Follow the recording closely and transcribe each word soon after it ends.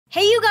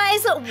Hey you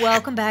guys,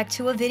 welcome back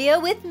to a video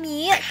with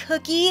me,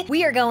 Cookie.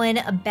 We are going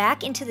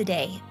back into the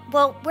day.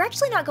 Well, we're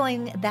actually not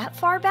going that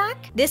far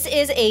back. This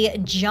is a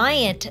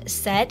giant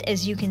set,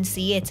 as you can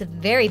see. It's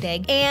very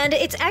big, and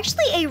it's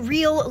actually a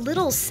real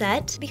little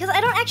set because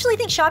I don't actually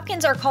think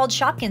Shopkins are called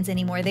Shopkins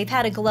anymore. They've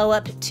had a glow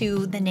up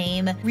to the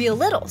name Real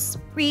Littles.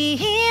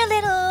 Real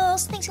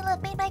Littles, thanks you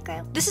love me,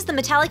 Micro. This is the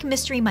Metallic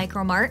Mystery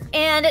Micro Mart,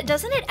 and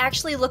doesn't it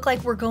actually look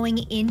like we're going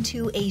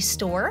into a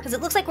store? Because it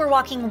looks like we're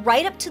walking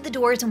right up to the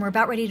doors and we're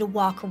about ready to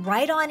walk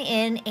right on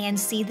in and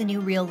see the new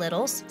Real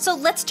Littles. So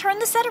let's turn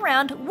the set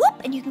around,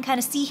 whoop, and you can kind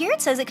of see here it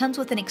says it comes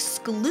with an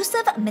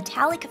exclusive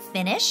metallic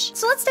finish.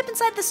 So let's step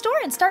inside the store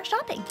and start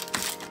shopping.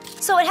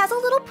 So it has a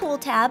little pull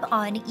tab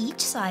on each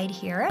side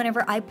here.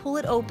 Whenever I pull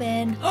it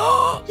open,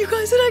 oh, you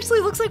guys, it actually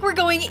looks like we're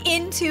going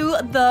into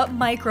the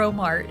Micro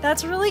Mart.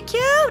 That's really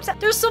cute.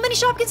 There's so many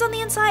Shopkins on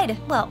the inside.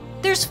 Well,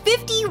 there's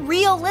 50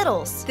 Real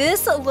Littles.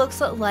 This looks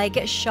like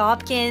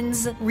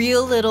Shopkins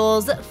Real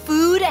Littles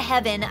food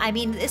heaven. I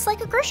mean, it's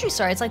like a grocery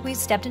store. It's like we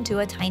stepped into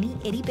a tiny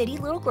itty bitty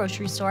little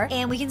grocery store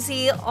and we can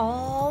see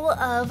all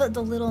of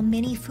the little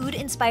mini food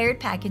inspired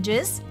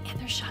packages. And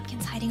there's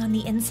Shopkins hiding on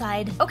the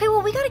inside. Okay,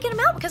 well, we gotta get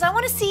them out because I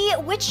wanna see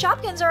which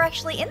Shopkins are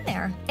actually in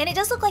there. And it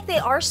does look like they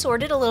are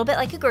sorted a little bit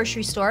like a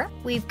grocery store.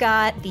 We've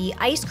got the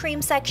ice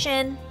cream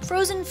section,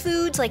 frozen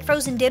foods like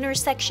frozen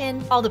dinners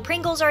section. All the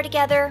Pringles are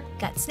together.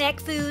 Got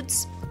snack foods.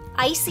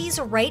 Icy's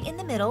right in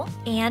the middle,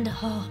 and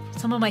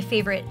some of my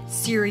favorite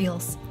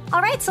cereals.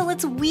 All right, so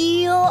let's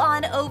wheel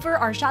on over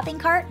our shopping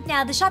cart.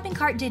 Now, the shopping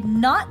cart did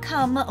not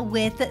come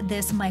with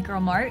this Micro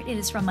Mart. It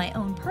is from my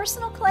own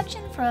personal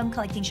collection from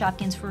collecting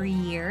Shopkins for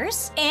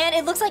years. And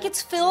it looks like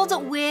it's filled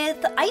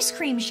with ice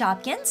cream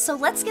Shopkins, so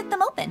let's get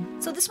them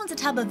open. So this one's a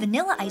tub of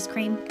vanilla ice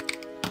cream.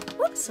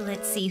 So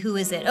let's see, who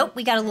is it? Oh,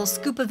 we got a little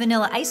scoop of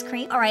vanilla ice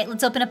cream. All right,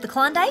 let's open up the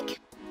Klondike.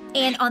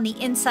 And on the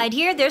inside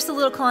here, there's the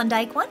little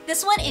Klondike one.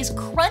 This one is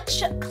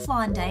Crunch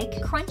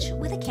Klondike, Crunch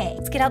with a K.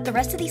 Let's get out the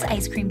rest of these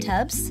ice cream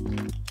tubs.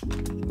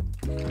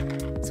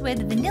 So we have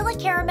the vanilla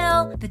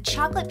caramel, the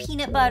chocolate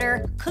peanut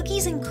butter,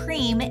 cookies and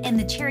cream, and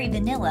the cherry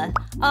vanilla.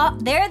 Oh,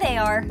 there they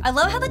are. I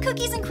love how the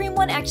cookies and cream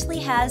one actually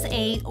has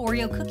a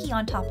Oreo cookie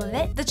on top of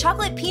it. The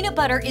chocolate peanut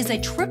butter is a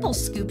triple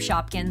scoop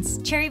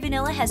Shopkins. Cherry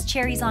vanilla has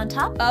cherries on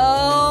top.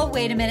 Oh,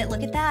 wait a minute,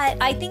 look at that.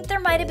 I think there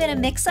might have been a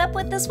mix up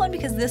with this one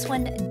because this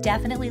one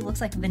definitely looks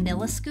like a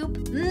vanilla scoop.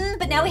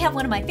 But now we have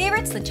one of my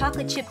favorites, the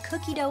chocolate chip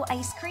cookie dough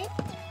ice cream.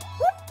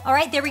 Whoop. All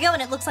right, there we go,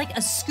 and it looks like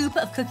a scoop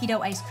of cookie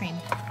dough ice cream.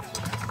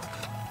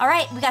 All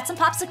right, we got some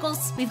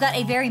popsicles. We've got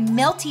a very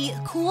melty,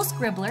 cool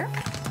Scribbler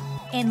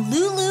and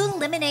Lulu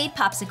Lemonade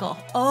Popsicle.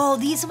 Oh,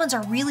 these ones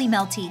are really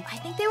melty. I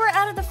think they were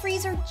out of the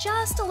freezer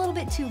just a little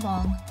bit too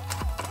long.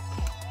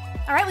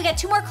 All right, we got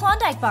two more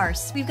Klondike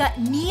bars. We've got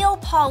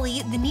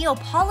Neapolitan, the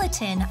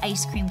Neapolitan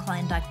ice cream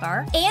Klondike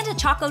bar, and a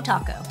Choco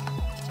Taco.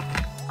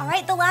 All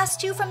right, the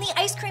last two from the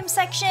ice cream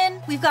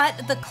section. We've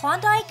got the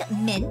Klondike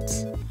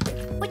Mint,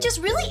 which is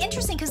really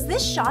interesting because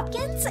this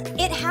Shopkins,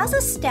 it has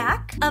a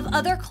stack of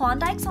other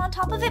Klondikes on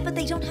top of it, but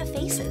they don't have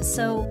faces.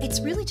 So it's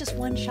really just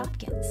one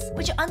Shopkins,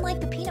 which unlike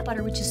the peanut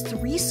butter, which is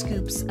 3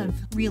 scoops of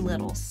Real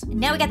Littles. And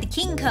now we got the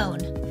King Cone.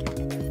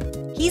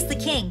 He's the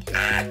king.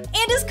 And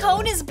his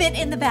cone is bent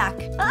in the back.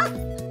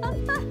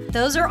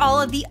 Those are all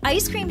of the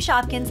ice cream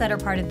Shopkins that are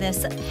part of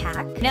this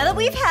pack. Now that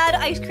we've had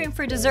ice cream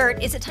for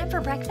dessert, is it time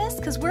for breakfast?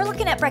 Because we're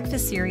looking at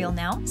breakfast cereal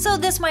now. So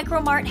this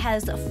Micro Mart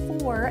has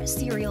 4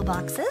 cereal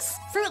boxes.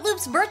 Fruit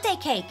Loops birthday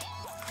cake.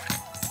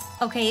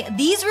 Okay,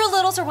 these Real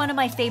Littles are one of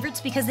my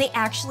favorites because they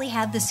actually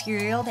have the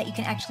cereal that you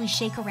can actually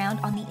shake around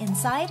on the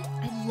inside.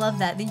 I love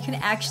that you can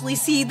actually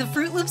see the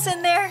Fruit Loops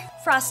in there.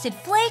 Frosted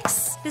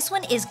Flakes. This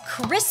one is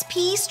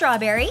crispy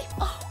strawberry.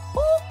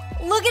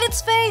 Look at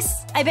its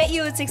face. I bet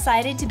you it's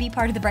excited to be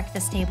part of the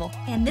breakfast table.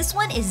 And this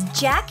one is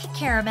Jack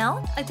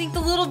Caramel. I think the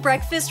little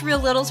breakfast Real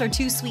Littles are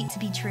too sweet to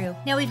be true.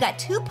 Now we've got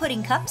 2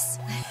 pudding cups.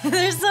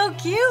 They're so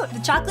cute.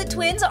 The chocolate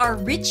twins are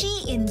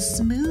Richie in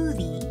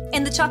Smoothie.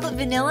 And the chocolate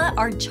vanilla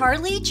are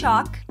Charlie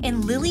Chalk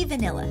and Lily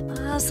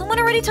Vanilla. Someone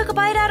already took a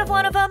bite out of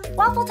one of them.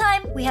 Waffle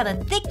time. We have a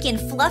thick and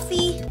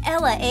fluffy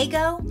Ella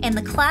Eggo and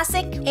the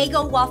classic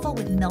Eggo waffle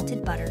with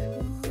melted butter.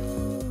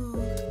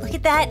 Look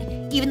at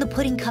that. Even the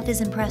pudding cup is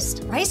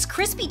impressed. Rice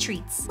Krispie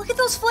treats. Look at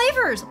those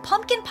flavors.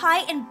 Pumpkin pie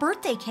and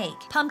birthday cake.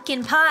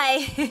 Pumpkin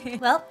pie.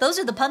 Well, those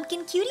are the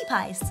pumpkin cutie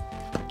pies.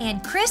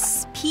 And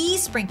crispy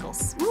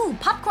sprinkles. Ooh,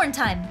 popcorn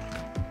time.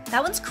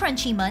 That one's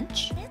Crunchy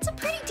Munch. It's a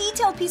pretty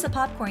detailed piece of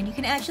popcorn. You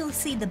can actually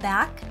see the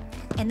back.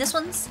 And this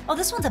one's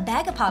a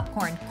bag of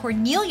popcorn.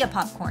 Cornelia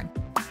popcorn.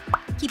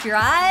 Keep your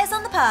eyes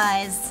on the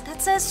pies. That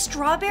says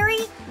strawberry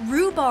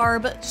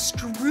rhubarb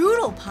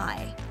strudel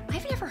pie.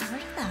 I've never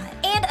heard of that.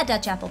 And a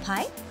Dutch apple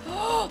pie.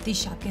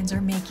 These Shopkins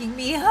are making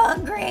me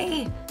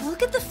hungry.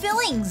 Look at the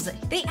fillings.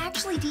 They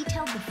actually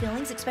detailed the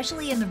fillings,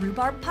 especially in the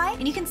rhubarb pie.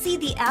 And you can see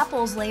the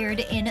apples layered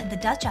in the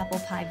Dutch apple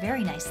pie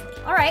very nicely.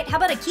 All right, how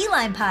about a key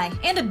lime pie?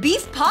 And a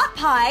beef pot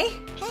pie.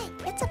 Hey,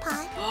 it's a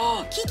pie.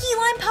 Kiki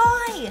lime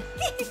pie.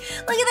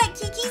 Look at that,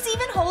 Kiki's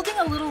even holding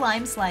a little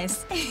lime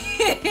slice.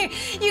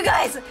 You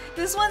guys,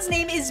 this one's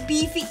name is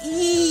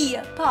Beefy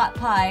pot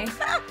pie.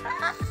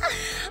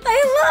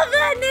 I love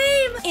that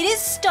name. It is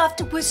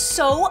stuffed with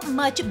so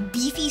much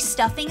beefy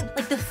stuffing,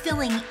 like the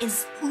filling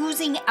is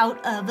oozing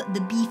out of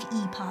the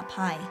beefy pot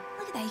pie.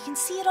 Look at that, you can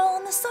see it all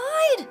on the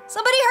side.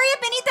 Somebody hurry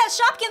up and eat that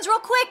Shopkins real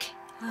quick.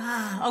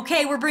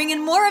 Okay, we're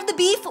bringing more of the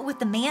beef with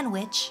the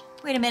manwich.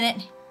 Wait a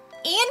minute.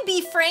 And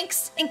beef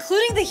franks,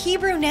 including the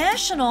Hebrew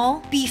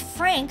national beef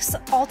franks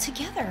all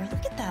together.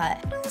 Look at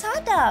that. Those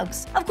hot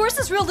dogs. Of course,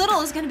 this real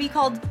little is gonna be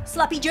called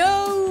Sloppy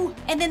Joe.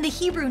 And then the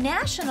Hebrew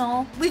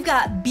national, we've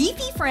got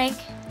Beefy Frank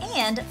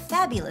and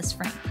Fabulous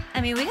Frank. I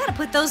mean, we gotta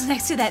put those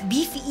next to that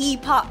beefy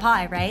pot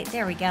pie, right?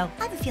 There we go.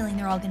 I have a feeling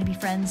they're all gonna be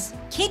friends.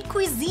 Kid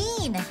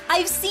Cuisine.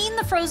 I've seen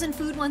the frozen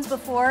food ones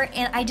before,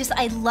 and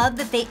I love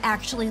that they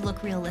actually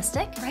look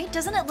realistic, right?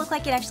 Doesn't it look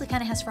like it actually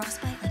kind of has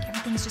frostbite? Like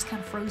everything's just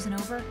kind of frozen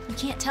over. You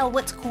can't tell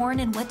what's corn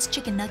and what's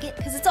chicken nugget,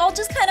 because it's all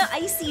just kind of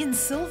icy and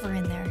silver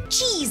in there.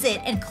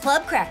 Cheez-It and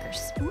club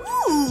crackers.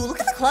 Ooh, look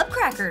at the club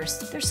crackers.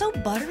 They're so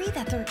buttery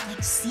that they're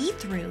like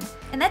see-through.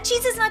 And that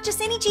cheese is not just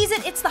any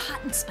Cheez-It, it's the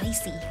hot and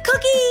spicy.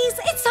 Cookies!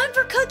 It's time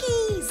for cookies!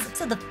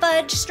 So the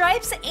fudge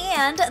stripes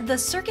and the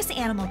circus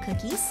animal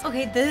cookies.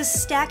 Okay, this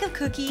stack of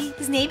cookie,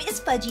 his name is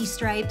Fudgy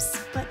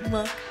Stripes, but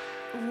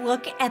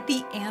look at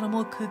the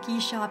animal cookie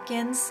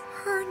Shopkins.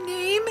 Her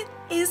name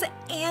is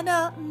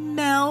Anna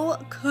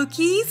Mel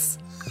Cookies.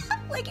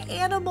 Like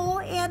animal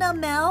Anna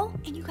Mel.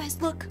 And you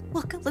guys look,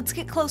 let's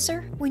get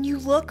closer. When you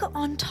look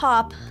on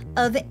top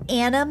of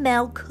Anna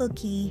Mel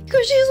Cookie,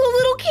 because she's a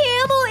little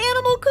camel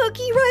animal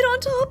cookie right on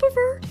top of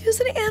her. Here's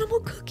an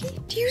animal cookie.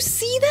 Do you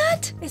see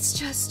that? It's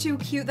just too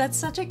cute. That's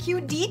such a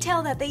cute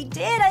detail that they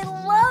did. I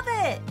love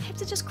it. I have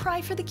to just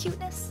cry for the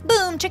cuteness.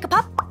 Boom, chicka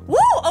pop. Woo!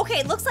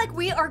 Okay, looks like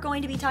we are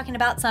going to be talking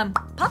about some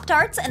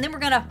Pop-Tarts, and then we're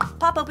gonna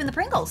pop open the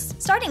Pringles.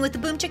 Starting with the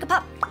Boom Chicka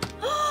Pop.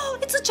 Oh,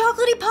 it's a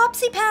chocolatey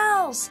Popsy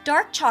Pals!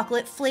 Dark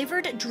chocolate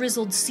flavored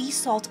drizzled sea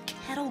salt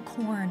kettle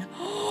corn.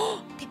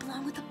 Oh, they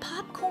belong with the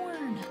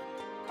popcorn.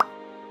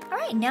 All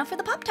right, now for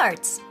the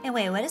Pop-Tarts. And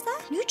wait, what is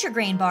that?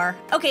 Nutri-Grain bar.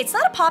 Okay, it's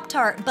not a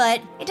Pop-Tart, but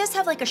it does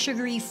have like a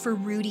sugary,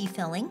 fruity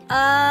filling.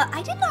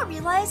 I did not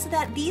realize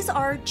that these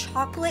are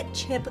chocolate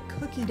chip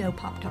cookie dough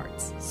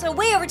Pop-Tarts. So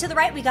way over to the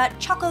right, we got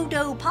Choco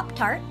Dough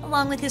Pop-Tart,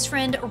 along with his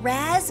friend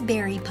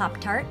Raspberry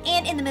Pop-Tart.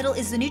 And in the middle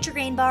is the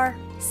Nutri-Grain bar,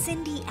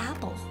 Cindy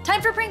Apple.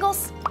 Time for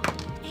Pringles.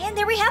 And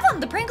there we have them,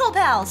 the Pringle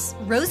Pals.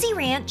 Rosie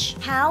Ranch,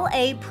 Hal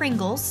A.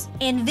 Pringles,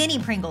 and Vinny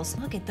Pringles.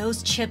 Look at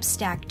those chips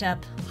stacked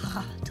up.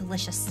 Ah,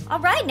 delicious. All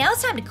right, now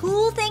it's time to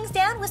cool things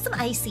down with some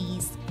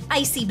ices.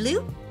 Icy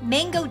Blue,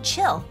 Mango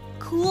Chill,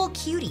 Cool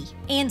Cutie,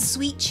 and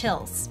Sweet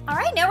Chills. All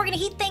right, now we're gonna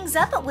heat things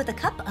up with a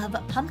cup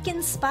of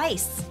pumpkin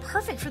spice.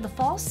 Perfect for the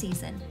fall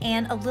season.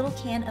 And a little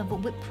can of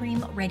whipped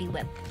cream Ready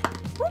Whip.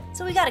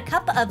 So we got a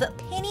cup of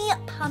penny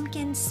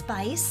pumpkin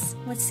spice.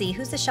 Let's see,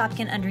 who's the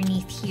Shopkin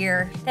underneath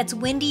here? That's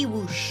Wendy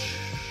Whoosh.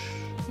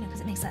 You know,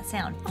 because it makes that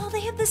sound. Oh, they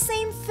have the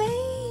same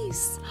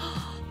face.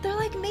 They're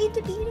like made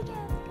to be together.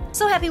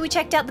 So happy we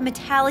checked out the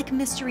Metallic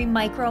Mystery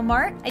Micro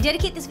Mart. I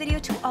dedicate this video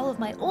to all of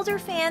my older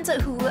fans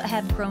who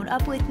have grown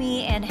up with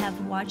me and have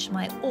watched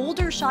my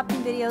older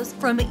Shopkin videos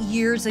from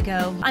years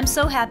ago. I'm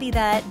so happy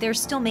that they're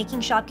still making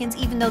Shopkins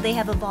even though they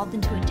have evolved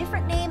into a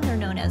different name. They're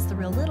known as the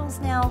Real Littles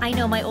now. I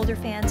know my older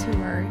fans who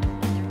are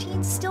in their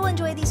teens still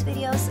enjoy these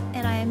videos,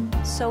 and I'm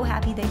so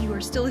happy that you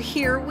are still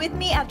here with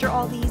me after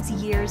all these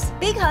years.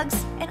 Big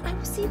hugs, and I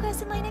will see you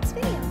guys in my next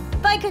video.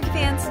 Bye, Cookie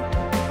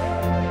fans.